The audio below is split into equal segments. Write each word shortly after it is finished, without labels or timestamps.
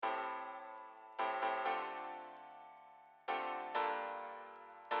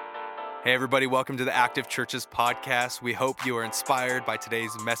Hey everybody, welcome to the Active Churches podcast. We hope you are inspired by today's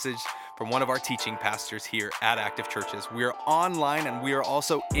message from one of our teaching pastors here at Active Churches. We are online and we are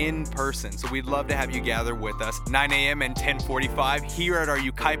also in person, so we'd love to have you gather with us 9 a.m. and 10:45 here at our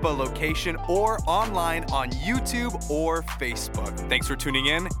Yucaipa location or online on YouTube or Facebook. Thanks for tuning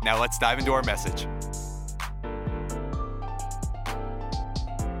in. Now let's dive into our message.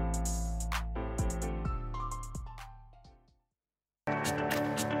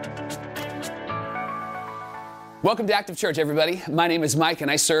 Welcome to Active Church, everybody. My name is Mike, and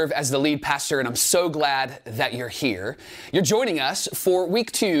I serve as the lead pastor, and I'm so glad that you're here. You're joining us for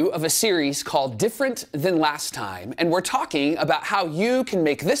week 2 of a series called Different Than Last Time, and we're talking about how you can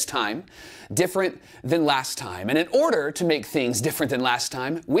make this time different than last time. And in order to make things different than last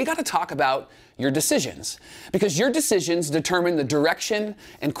time, we got to talk about your decisions, because your decisions determine the direction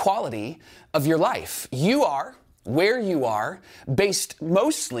and quality of your life. You are where you are based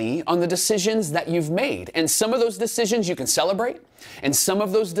mostly on the decisions that you've made. And some of those decisions you can celebrate, and some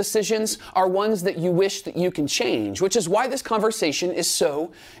of those decisions are ones that you wish that you can change, which is why this conversation is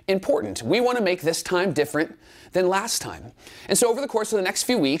so important. We want to make this time different than last time. And so over the course of the next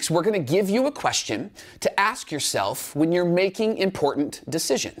few weeks, we're going to give you a question to ask yourself when you're making important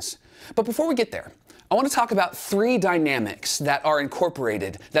decisions. But before we get there, I want to talk about 3 dynamics that are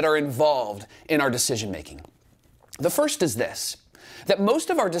incorporated, that are involved in our decision making. The first is this, that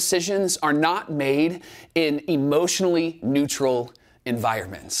most of our decisions are not made in emotionally neutral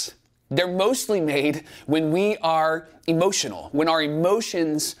environments. They're mostly made when we are emotional, when our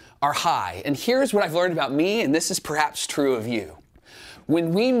emotions are high. And here's what I've learned about me, and this is perhaps true of you.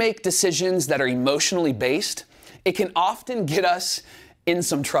 When we make decisions that are emotionally based, it can often get us in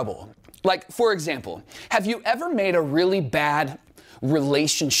some trouble. Like, for example, have you ever made a really bad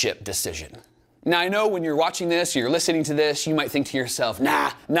relationship decision? Now, I know when you're watching this or you're listening to this, you might think to yourself,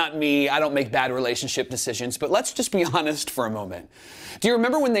 nah, not me, I don't make bad relationship decisions. But let's just be honest for a moment. Do you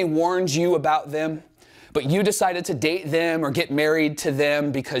remember when they warned you about them, but you decided to date them or get married to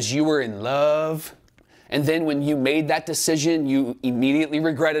them because you were in love? And then when you made that decision, you immediately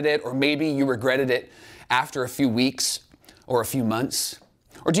regretted it, or maybe you regretted it after a few weeks or a few months?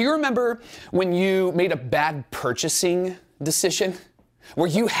 Or do you remember when you made a bad purchasing decision where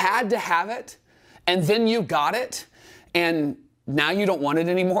you had to have it, and then you got it, and now you don't want it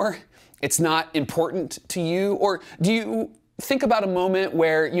anymore? It's not important to you? Or do you think about a moment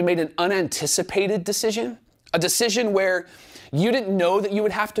where you made an unanticipated decision? A decision where you didn't know that you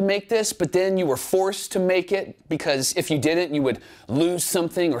would have to make this, but then you were forced to make it because if you didn't, you would lose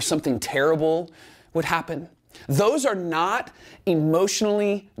something or something terrible would happen? Those are not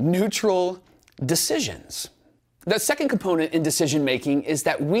emotionally neutral decisions. The second component in decision making is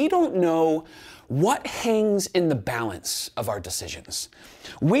that we don't know what hangs in the balance of our decisions.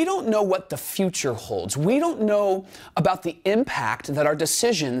 We don't know what the future holds. We don't know about the impact that our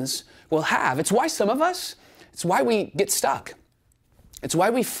decisions will have. It's why it's why we get stuck. It's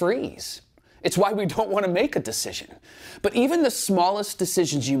why we freeze. It's why we don't want to make a decision. But even the smallest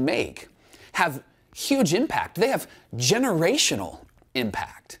decisions you make have huge impact. They have generational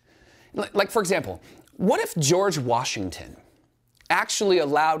impact. Like, for example, what if George Washington actually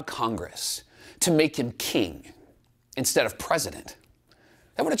allowed Congress to make him king instead of president?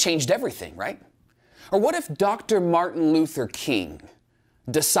 That would have changed everything, right? Or what if Dr. Martin Luther King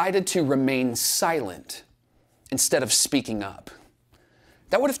decided to remain silent instead of speaking up?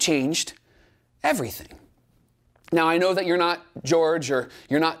 That would have changed everything. Now, I know that you're not George or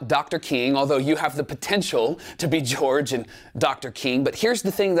you're not Dr. King, although you have the potential to be George and Dr. King. But here's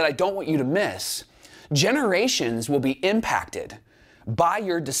the thing that I don't want you to miss. Generations will be impacted by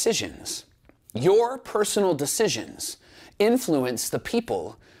your decisions. Your personal decisions influence the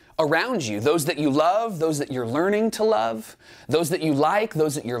people around you, those that you love, those that you're learning to love, those that you like,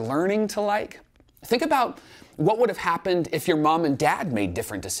 those that you're learning to like. Think about what would have happened if your mom and dad made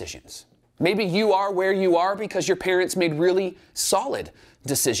different decisions. Maybe you are where you are because your parents made really solid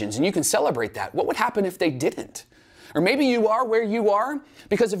decisions, and you can celebrate that. What would happen if they didn't? Or maybe you are where you are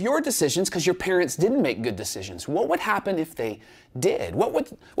because of your decisions, because your parents didn't make good decisions. What would happen if they did? What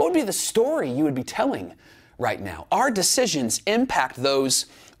would be the story you would be telling right now? Our decisions impact those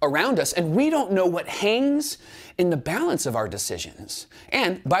around us, and we don't know what hangs in the balance of our decisions.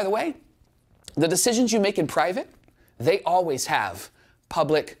 And by the way, the decisions you make in private, they always have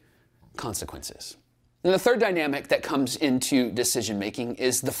public consequences. And the third dynamic that comes into decision making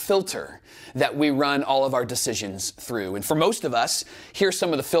is the filter that we run all of our decisions through. And for most of us, here's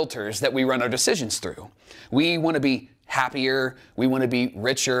some of the filters that we run our decisions through. We want to be happier. We want to be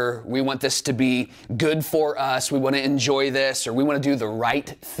richer. We want this to be good for us. We want to enjoy this, or we want to do the right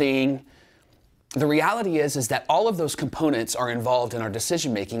thing. The reality is that all of those components are involved in our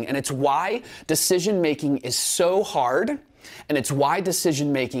decision making, and it's why decision making is so hard, and it's why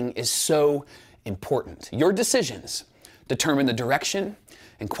decision making is so important. Your decisions determine the direction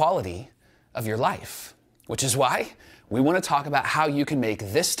and quality of your life, which is why we want to talk about how you can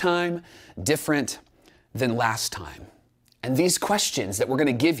make this time different than last time. And these questions that we're going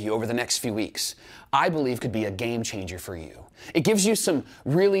to give you over the next few weeks, I believe could be a game changer for you. It gives you some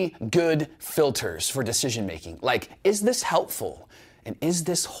really good filters for decision making, like, is this helpful and is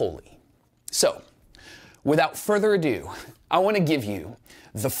this holy? So, without further ado, I want to give you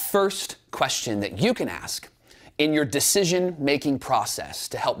the first question that you can ask in your decision making process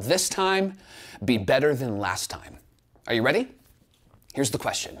to help this time be better than last time. Are you ready? Here's the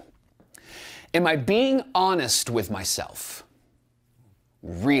question. Am I being honest with myself?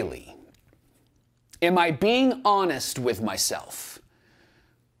 Really? Am I being honest with myself?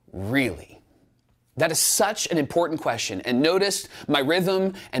 Really? That is such an important question. And notice my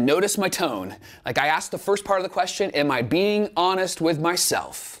rhythm and notice my tone. Like, I asked the first part of the question, am I being honest with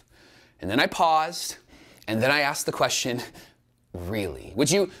myself? And then I paused, and then I asked the question, really?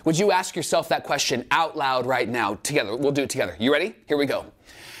 Would you ask yourself that question out loud right now together? We'll do it together. You ready? Here we go.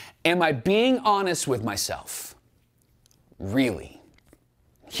 Am I being honest with myself? Really?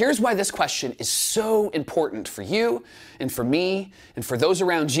 Here's why this question is so important for you and for me and for those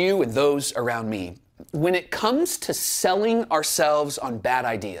around you and those around me. When it comes to selling ourselves on bad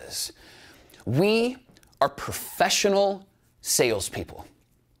ideas, we are professional salespeople.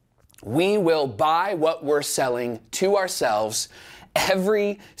 We will buy what we're selling to ourselves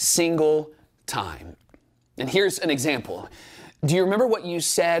every single time. And here's an example. Do you remember what you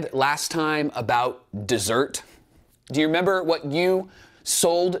said last time about dessert? Do you remember what you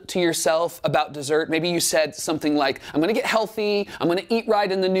sold to yourself about dessert? Maybe you said something like, I'm going to get healthy, I'm going to eat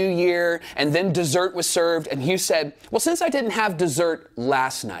right in the new year, and then dessert was served, and you said, well, since I didn't have dessert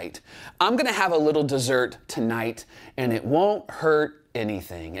last night, I'm going to have a little dessert tonight, and it won't hurt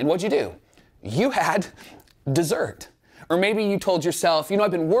anything. And what'd you do? You had dessert. Or maybe you told yourself,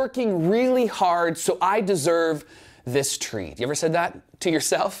 I've been working really hard, so I deserve this treat. You ever said that to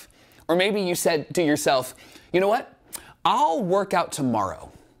yourself? Or maybe you said to yourself, you know what? I'll work out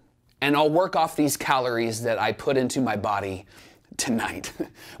tomorrow, and I'll work off these calories that I put into my body tonight.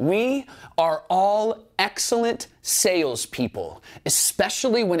 We are all excellent salespeople,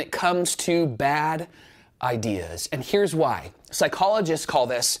 especially when it comes to bad ideas. And here's why. Psychologists call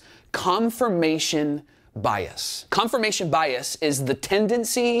this confirmation bias. Confirmation bias is the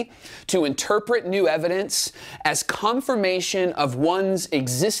tendency to interpret new evidence as confirmation of one's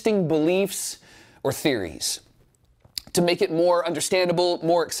existing beliefs or theories. To make it more understandable,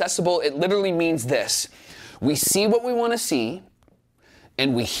 more accessible, it literally means this. We see what we want to see,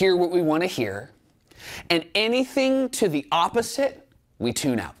 and we hear what we want to hear, and anything to the opposite, we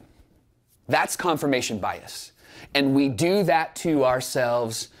tune out. That's confirmation bias. And we do that to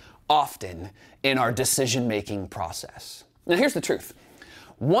ourselves often in our decision-making process. Now, here's the truth.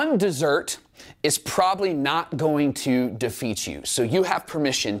 One dessert is probably not going to defeat you, so you have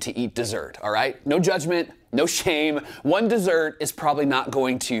permission to eat dessert, all right? No judgment, no shame. One dessert is probably not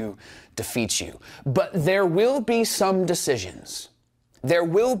going to defeat you. But there will be some decisions. There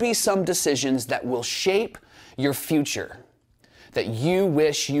will be some decisions that will shape your future that you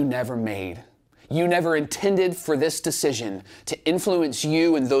wish you never made. You never intended for this decision to influence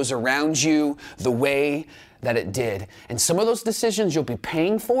you and those around you the way that it did. And some of those decisions you'll be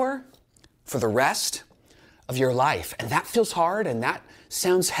paying for the rest of your life. And that feels hard and that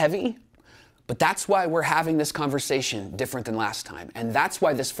sounds heavy, but that's why we're having this conversation different than last time. And that's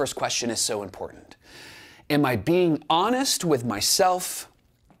why this first question is so important. Am I being honest with myself?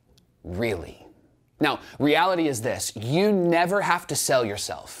 Really? Now, reality is this. You never have to sell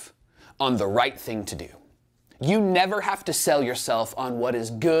yourself on the right thing to do. You never have to sell yourself on what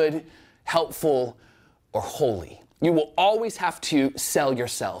is good, helpful, or holy. You will always have to sell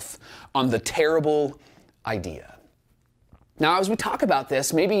yourself on the terrible idea. Now, as we talk about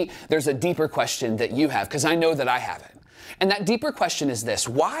this, maybe there's a deeper question that you have, because I know that I have it. And that deeper question is this: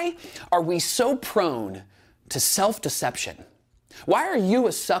 why are we so prone to self-deception? Why are you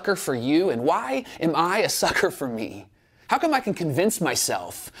a sucker for you, and why am I a sucker for me? How come I can convince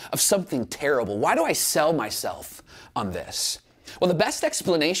myself of something terrible? Why do I sell myself on this? Well, the best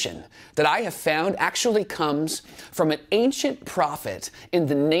explanation that I have found actually comes from an ancient prophet in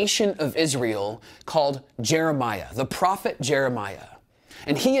the nation of Israel called Jeremiah, the prophet Jeremiah.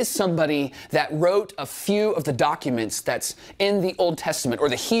 And he is somebody that wrote a few of the documents that's in the Old Testament or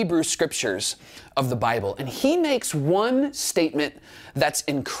the Hebrew scriptures of the Bible. And he makes one statement that's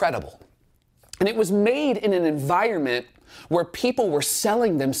incredible. And it was made in an environment where people were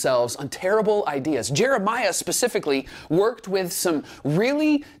selling themselves on terrible ideas. Jeremiah specifically worked with some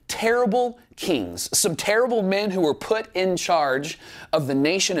really terrible kings, some terrible men who were put in charge of the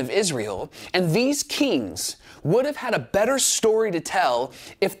nation of Israel. And these kings would have had a better story to tell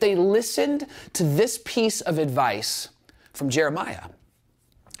if they listened to this piece of advice from Jeremiah.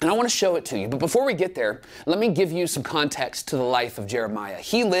 And I want to show it to you. But before we get there, let me give you some context to the life of Jeremiah.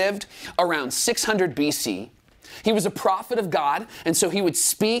 He lived around 600 BC. He was a prophet of God, and so he would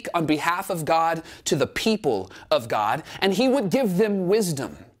speak on behalf of God to the people of God, and he would give them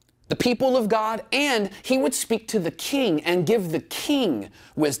wisdom, the people of God, and he would speak to the king and give the king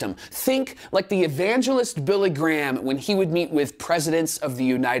wisdom. Think like the evangelist Billy Graham when he would meet with presidents of the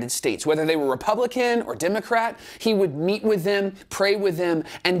United States. Whether they were Republican or Democrat, he would meet with them, pray with them,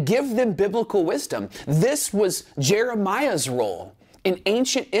 and give them biblical wisdom. This was Jeremiah's role in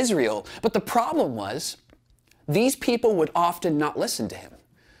ancient Israel, but the problem was, these people would often not listen to him.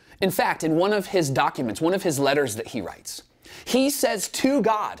 In fact, in one of his documents, one of his letters that he writes, he says to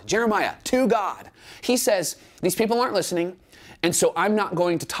God, Jeremiah, to God, he says, these people aren't listening, and so I'm not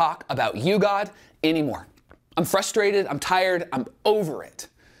going to talk about you, God, anymore. I'm frustrated, I'm tired, I'm over it.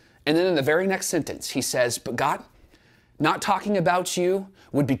 And then in the very next sentence, he says, but God, not talking about you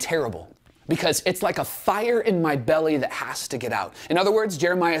would be terrible, because it's like a fire in my belly that has to get out. In other words,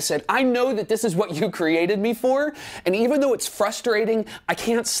 Jeremiah said, I know that this is what you created me for, and even though it's frustrating, I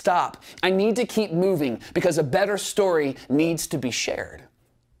can't stop. I need to keep moving because a better story needs to be shared.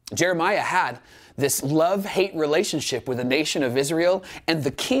 Jeremiah had this love-hate relationship with the nation of Israel and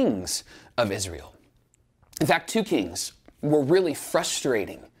the kings of Israel. In fact, two kings were really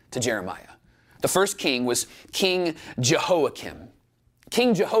frustrating to Jeremiah. The first king was King Jehoiakim.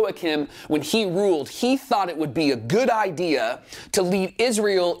 King Jehoiakim, when he ruled, he thought it would be a good idea to lead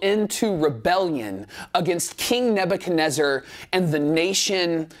Israel into rebellion against King Nebuchadnezzar and the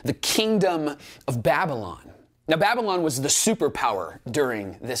nation, the kingdom of Babylon. Now, Babylon was the superpower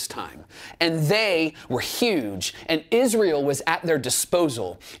during this time, and they were huge, and Israel was at their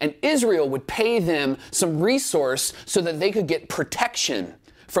disposal, and Israel would pay them some resource so that they could get protection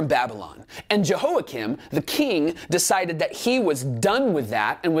from Babylon. And Jehoiakim, the king, decided that he was done with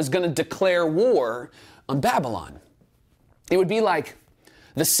that and was going to declare war on Babylon. It would be like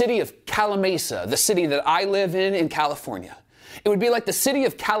the city of Calimesa, the city that I live in California. It would be like the city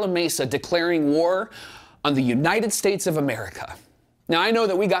of Calimesa declaring war on the United States of America. Now, I know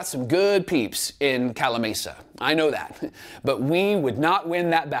that we got some good peeps in Calimesa. I know that. But we would not win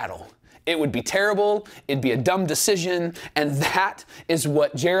that battle. It would be terrible, it'd be a dumb decision, and that is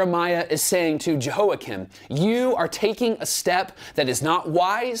what Jeremiah is saying to Jehoiakim. You are taking a step that is not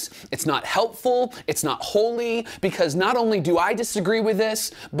wise, it's not helpful, it's not holy, because not only do I disagree with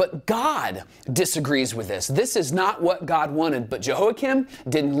this, but God disagrees with this. This is not what God wanted, but Jehoiakim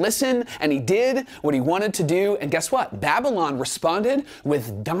didn't listen, and he did what he wanted to do, and guess what? Babylon responded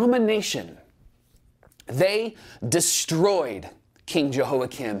with domination. They destroyed King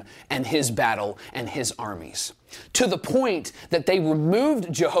Jehoiakim and his battle and his armies, to the point that they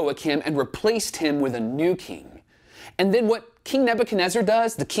removed Jehoiakim and replaced him with a new king. And then what King Nebuchadnezzar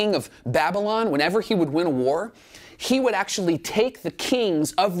does, the king of Babylon, whenever he would win a war, he would actually take the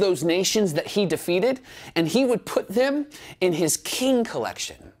kings of those nations that he defeated, and he would put them in his king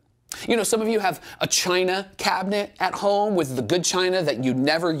collection. You know, some of you have a china cabinet at home with the good china that you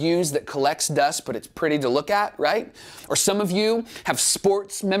never use that collects dust, but it's pretty to look at, right? Or some of you have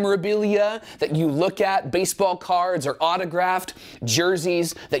sports memorabilia that you look at, baseball cards or autographed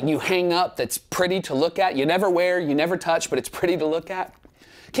jerseys that you hang up that's pretty to look at. You never wear, you never touch, but it's pretty to look at.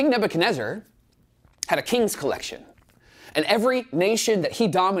 King Nebuchadnezzar had a king's collection. And every nation that he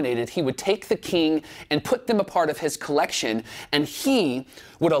dominated, he would take the king and put them a part of his collection, and he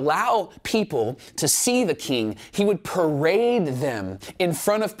would allow people to see the king. He would parade them in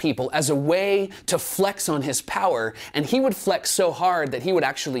front of people as a way to flex on his power, and he would flex so hard that he would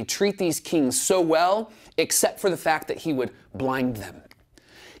actually treat these kings so well, except for the fact that he would blind them.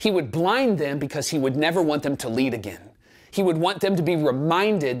 He would blind them because he would never want them to lead again. He would want them to be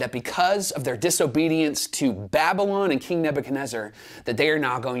reminded that because of their disobedience to Babylon and King Nebuchadnezzar, that they are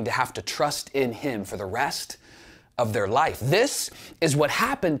now going to have to trust in him for the rest of their life. This is what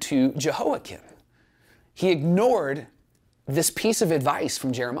happened to Jehoiakim. He ignored this piece of advice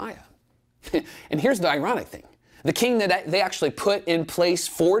from Jeremiah. And here's the ironic thing. The king that they actually put in place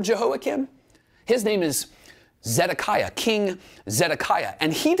for Jehoiakim, his name is Zedekiah, King Zedekiah,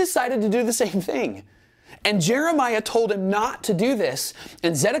 and he decided to do the same thing. And Jeremiah told him not to do this,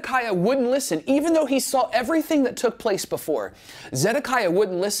 and Zedekiah wouldn't listen, even though he saw everything that took place before. Zedekiah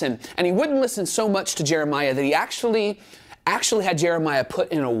wouldn't listen, and he wouldn't listen so much to Jeremiah that he actually had Jeremiah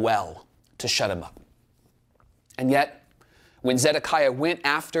put in a well to shut him up. And yet, when Zedekiah went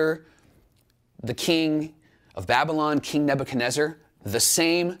after the king of Babylon, King Nebuchadnezzar, the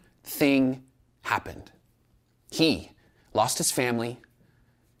same thing happened. He lost his family,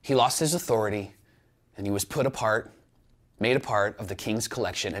 he lost his authority, and he was made a part of the king's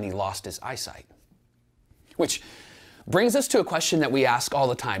collection, and he lost his eyesight. Which brings us to a question that we ask all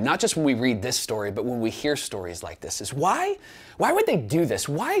the time, not just when we read this story, but when we hear stories like this, is why would they do this?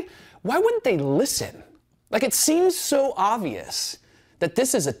 Why wouldn't they listen? Like, it seems so obvious that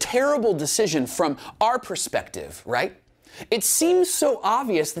this is a terrible decision from our perspective, right? It seems so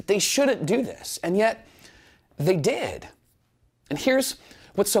obvious that they shouldn't do this, and yet they did. And here's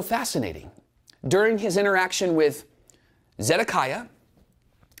what's so fascinating. During his interaction with Zedekiah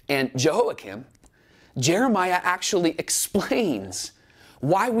and Jehoiakim, Jeremiah actually explains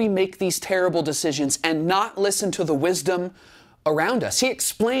why we make these terrible decisions and not listen to the wisdom around us. He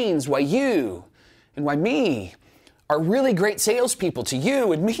explains why you and why me are really great salespeople to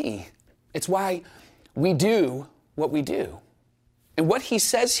you and me. It's why we do what we do. And what he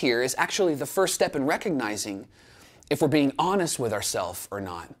says here is actually the first step in recognizing if we're being honest with ourselves or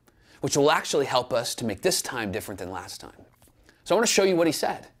not, which will actually help us to make this time different than last time. So I want to show you what he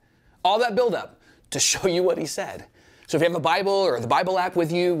said. All that build up to show you what he said. So if you have a Bible or the Bible app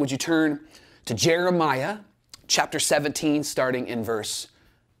with you, would you turn to Jeremiah chapter 17, starting in verse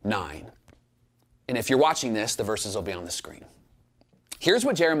 9. And if you're watching this, the verses will be on the screen. Here's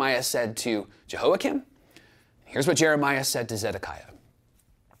what Jeremiah said to Jehoiakim. Here's what Jeremiah said to Zedekiah.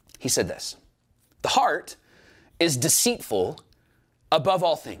 He said this: the heart is deceitful above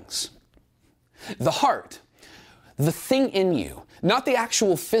all things. The heart, the thing in you, not the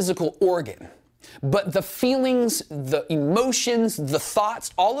actual physical organ, but the feelings, the emotions, the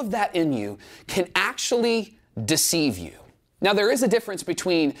thoughts, all of that in you can actually deceive you. Now, there is a difference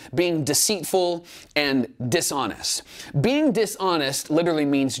between being deceitful and dishonest. Being dishonest literally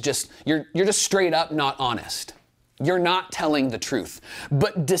means you're just straight up not honest. You're not telling the truth.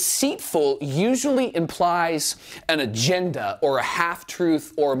 But deceitful usually implies an agenda or a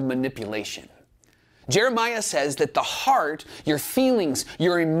half-truth or manipulation. Jeremiah says that the heart, your feelings,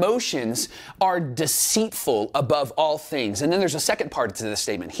 your emotions are deceitful above all things. And then there's a second part to this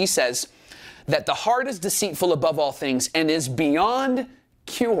statement. He says that the heart is deceitful above all things and is beyond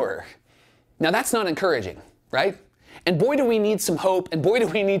cure. Now that's not encouraging, right? And boy, do we need some hope, and boy, do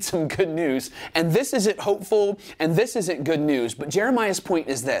we need some good news. And this isn't hopeful, and this isn't good news. But Jeremiah's point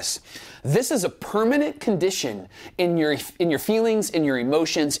is this: this is a permanent condition in your feelings, in your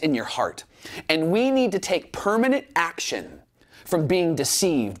emotions, in your heart. And we need to take permanent action from being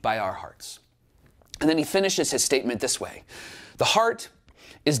deceived by our hearts. And then he finishes his statement this way: the heart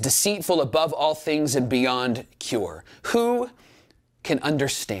is deceitful above all things and beyond cure. Who can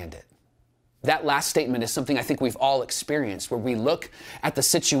understand it? That last statement is something I think we've all experienced, where we look at the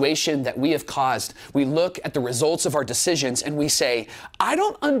situation that we have caused, we look at the results of our decisions, and we say, I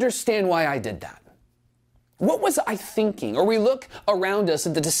don't understand why I did that. What was I thinking? Or we look around us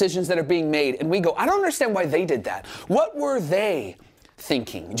at the decisions that are being made, and we go, I don't understand why they did that. What were they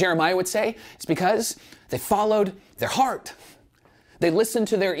thinking? Jeremiah would say, it's because they followed their heart. They listened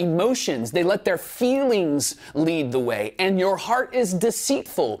to their emotions. They let their feelings lead the way. And your heart is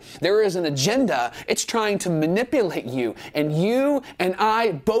deceitful. There is an agenda. It's trying to manipulate you. And you and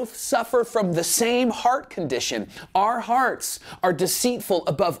I both suffer from the same heart condition. Our hearts are deceitful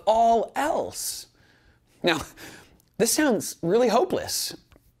above all else. Now, this sounds really hopeless.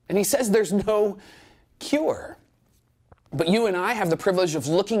 And he says there's no cure. But you and I have the privilege of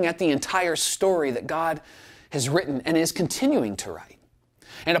looking at the entire story that God has written and is continuing to write.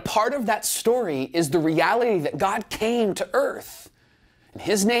 And a part of that story is the reality that God came to earth. And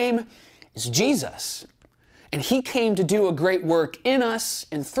his name is Jesus. And he came to do a great work in us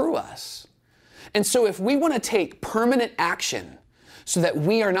and through us. And so if we want to take permanent action so that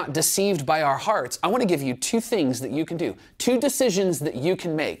we are not deceived by our hearts, I want to give you two things that you can do, two decisions that you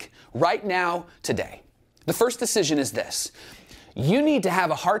can make right now, today. The first decision is this: you need to have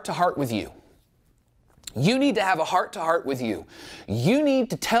a heart-to-heart with you. You need to have a heart-to-heart with you. You need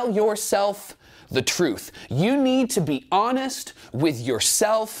to tell yourself the truth. You need to be honest with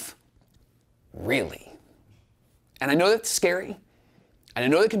yourself, really. And I know that's scary. And I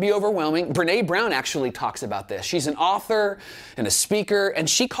know it can be overwhelming. Brené Brown actually talks about this. She's an author and a speaker, and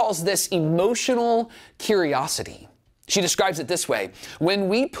she calls this emotional curiosity. She describes it this way: when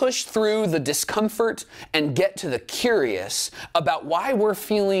we push through the discomfort and get to the curious about why we're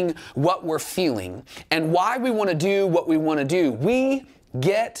feeling what we're feeling and why we want to do what we want to do, we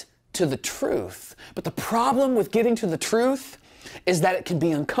get to the truth. But the problem with getting to the truth is that it can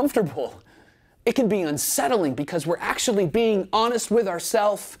be uncomfortable. It can be unsettling because we're actually being honest with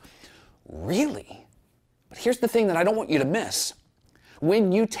ourselves, really. But here's the thing that I don't want you to miss.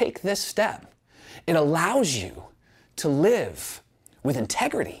 When you take this step, it allows you to live with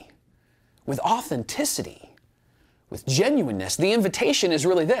integrity, with authenticity, with genuineness. The invitation is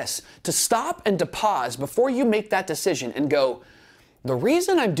really this: to stop and to pause before you make that decision and go, the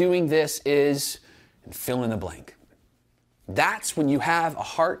reason I'm doing this is, and fill in the blank. That's when you have a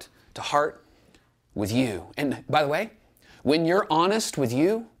heart-to-heart with you. And by the way, when you're honest with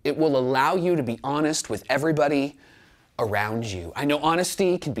you, it will allow you to be honest with everybody around you. I know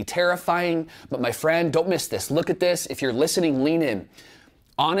honesty can be terrifying, but my friend, don't miss this. Look at this. If you're listening, lean in.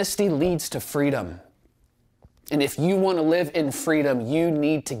 Honesty leads to freedom. And if you want to live in freedom, you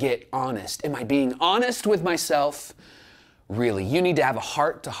need to get honest. Am I being honest with myself? Really, you need to have a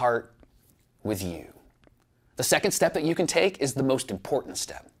heart-to-heart with you. The second step that you can take is the most important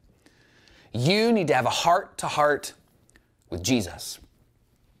step. You need to have a heart-to-heart with Jesus.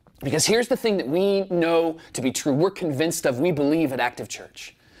 Because here's the thing that we know to be true, we're convinced of, we believe at Active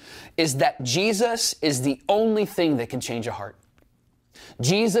Church, is that Jesus is the only thing that can change a heart.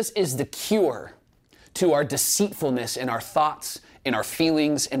 Jesus is the cure to our deceitfulness in our thoughts, in our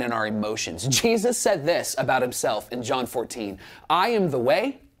feelings, and in our emotions. Jesus said this about himself in John 14, I am the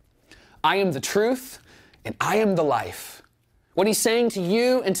way, I am the truth, and I am the life. What he's saying to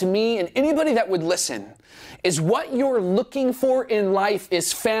you and to me and anybody that would listen is what you're looking for in life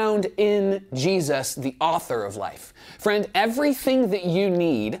is found in Jesus, the author of life. Friend, everything that you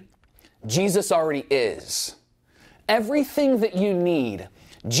need, Jesus already is. Everything that you need,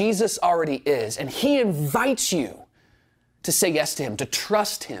 Jesus already is. And he invites you to say yes to him, to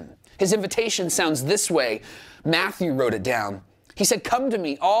trust him. His invitation sounds this way. Matthew wrote it down. He said, come to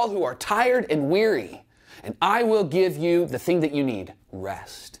me, all who are tired and weary, and I will give you the thing that you need,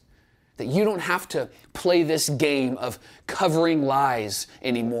 rest. That you don't have to play this game of covering lies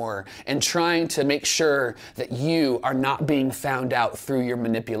anymore and trying to make sure that you are not being found out through your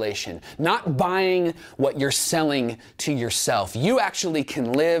manipulation, not buying what you're selling to yourself. You actually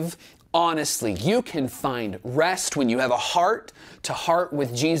can live honestly. You can find rest when you have a heart-to-heart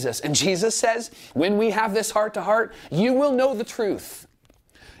with Jesus. And Jesus says, when we have this heart-to-heart, you will know the truth.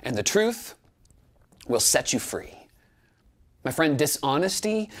 And the truth will set you free. My friend,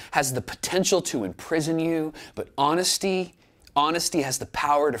 dishonesty has the potential to imprison you, but honesty has the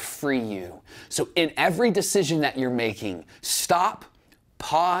power to free you. So in every decision that you're making, stop,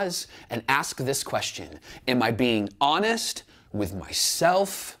 pause, and ask this question. Am I being honest with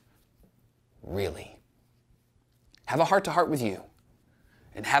myself? Really? Have a heart-to-heart with you,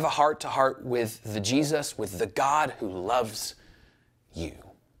 and have a heart-to-heart with the Jesus, with the God who loves you.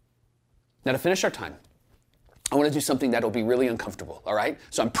 Now, to finish our time, I want to do something that'll be really uncomfortable, all right?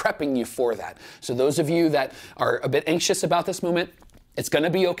 So I'm prepping you for that. So those of you that are a bit anxious about this moment, it's going to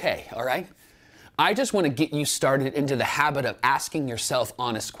be okay, all right? I just want to get you started into the habit of asking yourself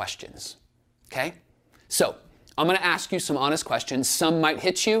honest questions, okay? So I'm going to ask you some honest questions. Some might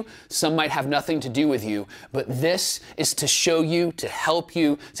hit you, some might have nothing to do with you, but this is to show you, to help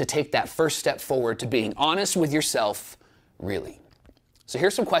you to take that first step forward to being honest with yourself, really. So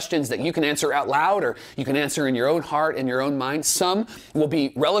here's some questions that you can answer out loud, or you can answer in your own heart, in your own mind. Some will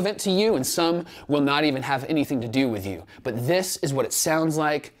be relevant to you, and some will not even have anything to do with you. But this is what it sounds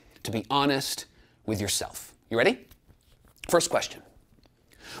like to be honest with yourself. You ready? First question.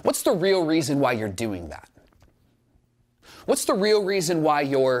 What's the real reason why you're doing that? What's the real reason why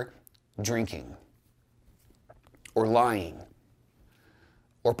you're drinking, or lying,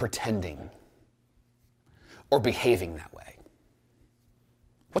 or pretending, or behaving that way?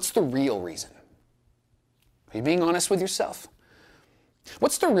 What's the real reason? Are you being honest with yourself?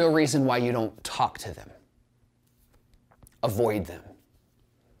 What's the real reason why you don't talk to them? Avoid them.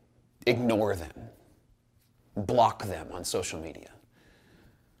 Ignore them. Block them on social media.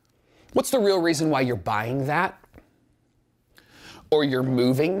 What's the real reason why you're buying that? Or you're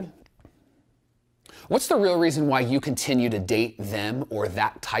moving? What's the real reason why you continue to date them or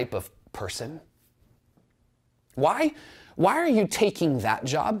that type of person? Why are you taking that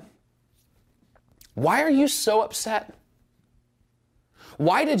job? Why are you so upset?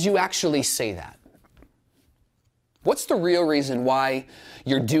 Why did you actually say that? What's the real reason why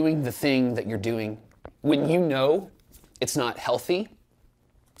you're doing the thing that you're doing when you know it's not healthy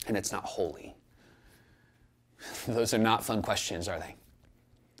and it's not holy? Those are not fun questions, are they?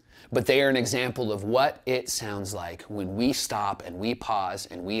 But they are an example of what it sounds like when we stop and we pause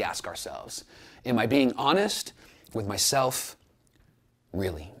and we ask ourselves, am I being honest with myself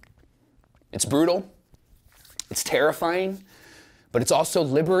really? It's brutal, it's terrifying, but it's also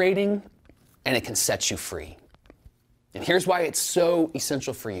liberating, and it can set you free. And here's why it's so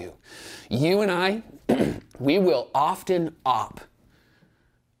essential for you. You and I, we will often opt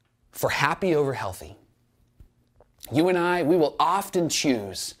for happy over healthy. You and I, we will often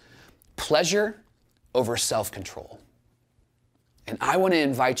choose pleasure over self-control. And I want to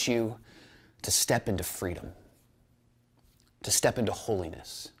invite you to step into freedom, to step into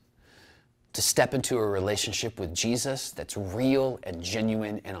holiness, to step into a relationship with Jesus that's real and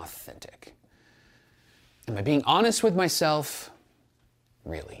genuine and authentic. Am I being honest with myself?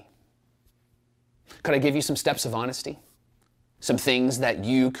 Really? Could I give you some steps of honesty? Some things that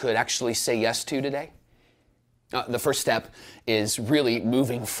you could actually say yes to today? The first step is really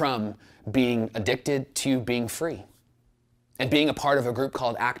moving from being addicted to being free and being a part of a group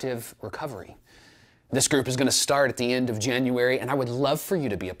called Active Recovery. This group is going to start at the end of January, and I would love for you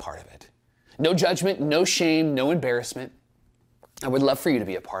to be a part of it. No judgment, no shame, no embarrassment. I would love for you to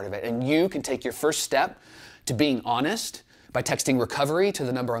be a part of it. And you can take your first step to being honest by texting recovery to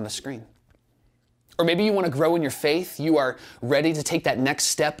the number on the screen. Or maybe you want to grow in your faith. You are ready to take that next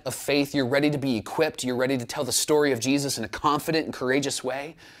step of faith. You're ready to be equipped. You're ready to tell the story of Jesus in a confident and courageous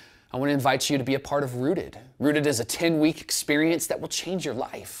way. I want to invite you to be a part of Rooted. Rooted is a 10-week experience that will change your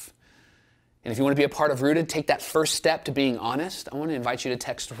life. And if you want to be a part of Rooted, take that first step to being honest. I want to invite you to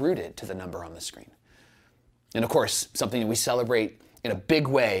text Rooted to the number on the screen. And of course, something that we celebrate in a big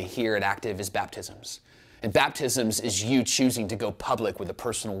way here at Active is baptisms. And baptisms is you choosing to go public with the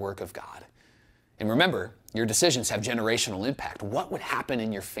personal work of God. And remember, your decisions have generational impact. What would happen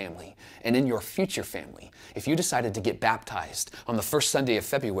in your family and in your future family if you decided to get baptized on the first Sunday of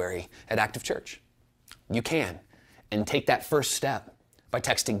February at Active Church? You can, and take that first step by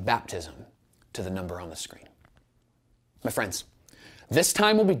texting baptism to the number on the screen. My friends, this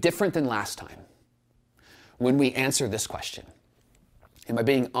time will be different than last time when we answer this question. Am I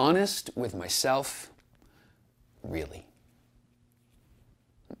being honest with myself really?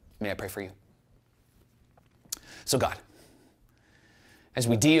 May I pray for you? So God, as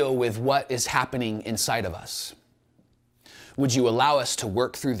we deal with what is happening inside of us, would you allow us to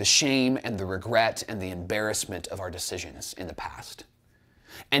work through the shame and the regret and the embarrassment of our decisions in the past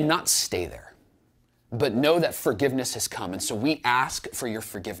and not stay there, but know that forgiveness has come. And so we ask for your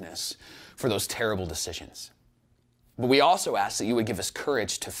forgiveness for those terrible decisions. But we also ask that you would give us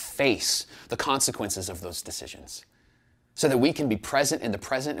courage to face the consequences of those decisions so that we can be present in the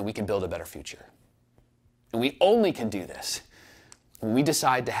present and we can build a better future. And we only can do this when we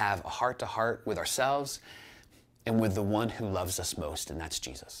decide to have a heart-to-heart with ourselves and with the one who loves us most, and that's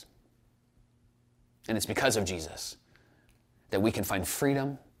Jesus. And it's because of Jesus that we can find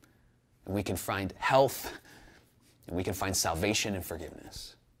freedom, and we can find health, and we can find salvation and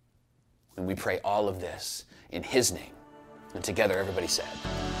forgiveness. And we pray all of this in his name. And together everybody said,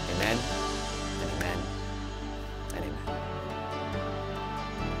 amen, and amen, and amen.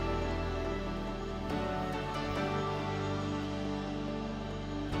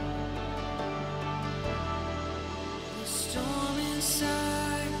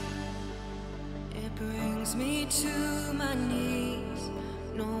 Me to my knees,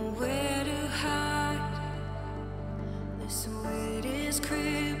 nowhere to hide. This weight is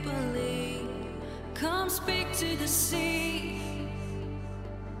crippling. Come speak to the sea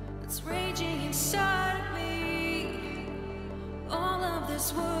that's raging inside of me. All of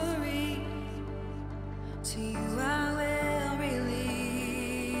this worry, to you I will release.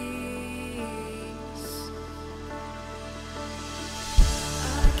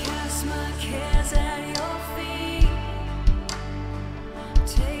 I cast my cares at your feet.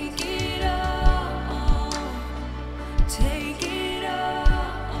 Take it all, take it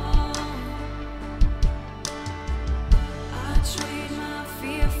all. I trade my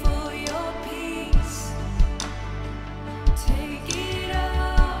fear for your peace. Take it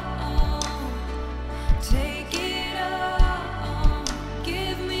all, take it all.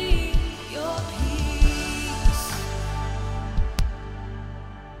 Give me your peace.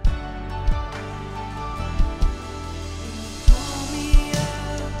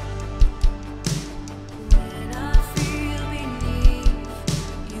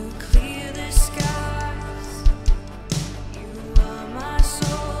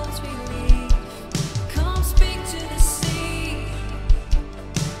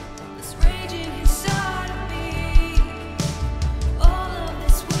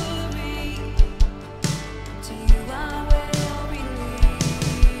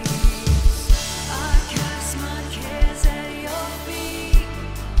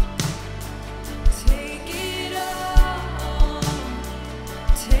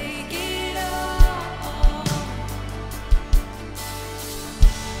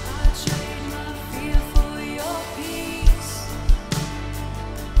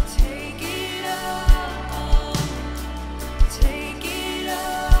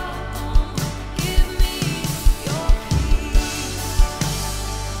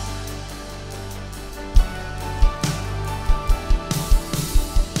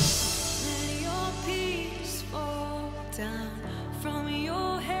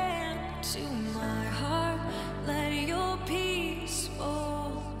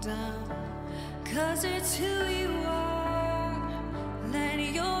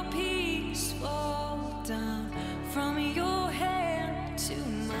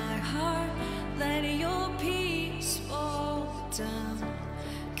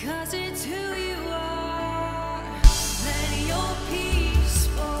 'cause it's who you are. Let your peace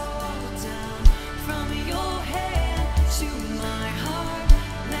fall down from your head to my heart.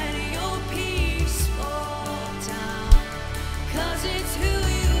 Let your peace fall down, 'cause it's who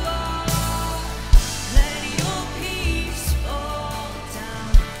you are. Let your peace fall down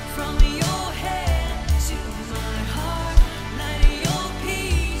from your head to my heart. Let your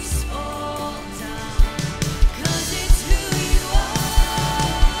peace fall down, 'cause it's who you are.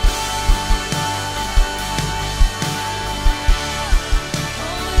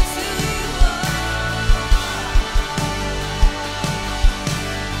 Oh, it's who you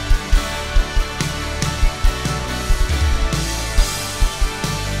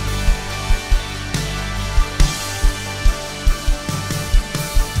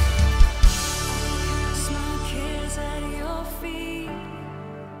Cast my cares at your feet.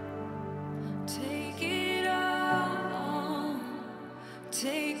 Take it all.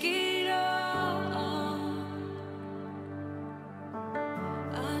 Take it all.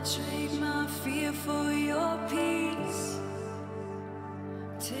 I trade my fear for your peace.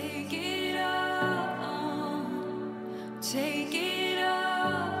 Take it all. Take it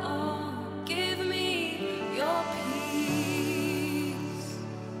all. Give me your peace.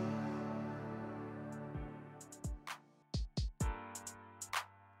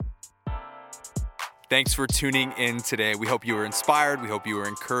 Thanks for tuning in today. We hope you were inspired. We hope you were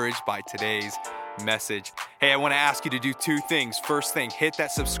encouraged by today's message. Hey, I want to ask you to do two things. First thing, hit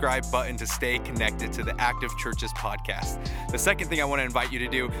that subscribe button to stay connected to the Active Churches podcast. The second thing I want to invite you to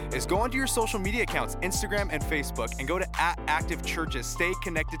do is go onto your social media accounts, Instagram and Facebook, and go to @Active Churches. Stay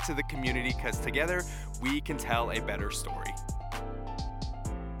connected to the community because together we can tell a better story.